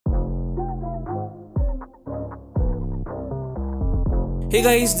Hey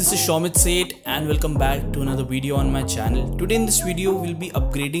guys, this is Shaumit Seth and welcome back to another video on my channel. Today in this video, we'll be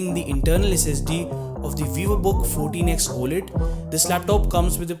upgrading the internal SSD of the VivoBook 14X Oled. This laptop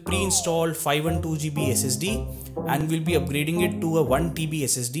comes with a pre-installed 512GB SSD and we'll be upgrading it to a 1TB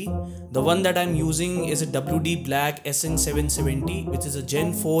SSD. The one that I'm using is a WD Black SN770, which is a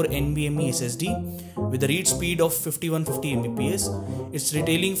Gen 4 NVMe SSD with a read speed of 5150 Mbps. It's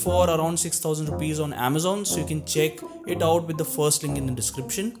retailing for around 6,000 rupees on Amazon, so you can check it out with the first link in the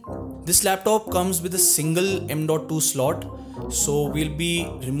description. This laptop comes with a single M.2 slot, so we'll be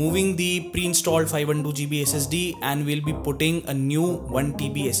removing the pre-installed 512GB SSD and we'll be putting a new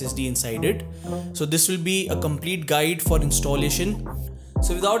 1TB SSD inside it. So this will be a complete guide for installation.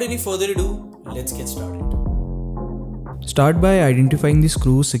 So without any further ado, let's get started. Start by identifying the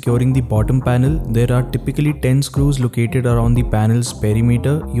screws securing the bottom panel. There are typically 10 screws located around the panel's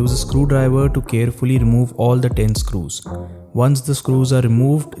perimeter. Use a screwdriver to carefully remove all the 10 screws. Once the screws are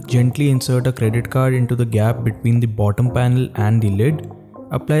removed, gently insert a credit card into the gap between the bottom panel and the lid.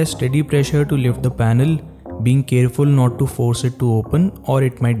 Apply a steady pressure to lift the panel, being careful not to force it to open or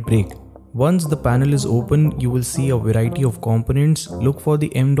it might break. Once the panel is open, you will see a variety of components. Look for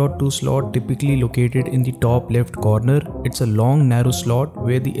the M.2 slot typically located in the top left corner. It's a long narrow slot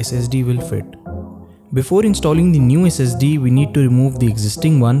where the SSD will fit. Before installing the new SSD, we need to remove the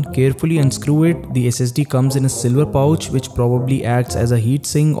existing one. Carefully unscrew it. The SSD comes in a silver pouch which probably acts as a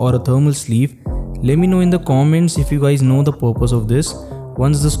heatsink or a thermal sleeve. Let me know in the comments if you guys know the purpose of this.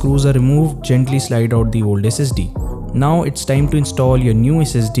 Once the screws are removed, gently slide out the old SSD. Now it's time to install your new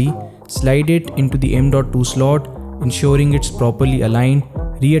SSD. Slide it into the M.2 slot, ensuring it's properly aligned.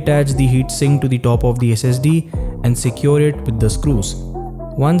 Reattach the heatsink to the top of the SSD and secure it with the screws.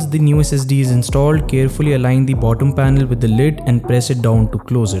 Once the new SSD is installed, carefully align the bottom panel with the lid and press it down to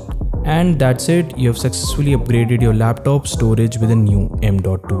close it. And that's it, you have successfully upgraded your laptop storage with a new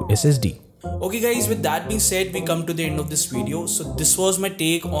M.2 SSD. Okay guys, with that being said, we come to the end of this video. So this was my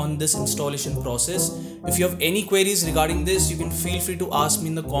take on this installation process. If you have any queries regarding this, you can feel free to ask me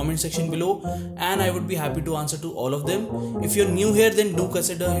in the comment section below and I would be happy to answer to all of them. If you're new here, then do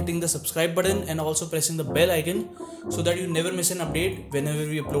consider hitting the subscribe button and also pressing the bell icon so that you never miss an update whenever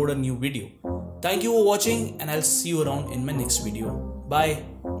we upload a new video. Thank you for watching and I'll see you around in my next video. Bye.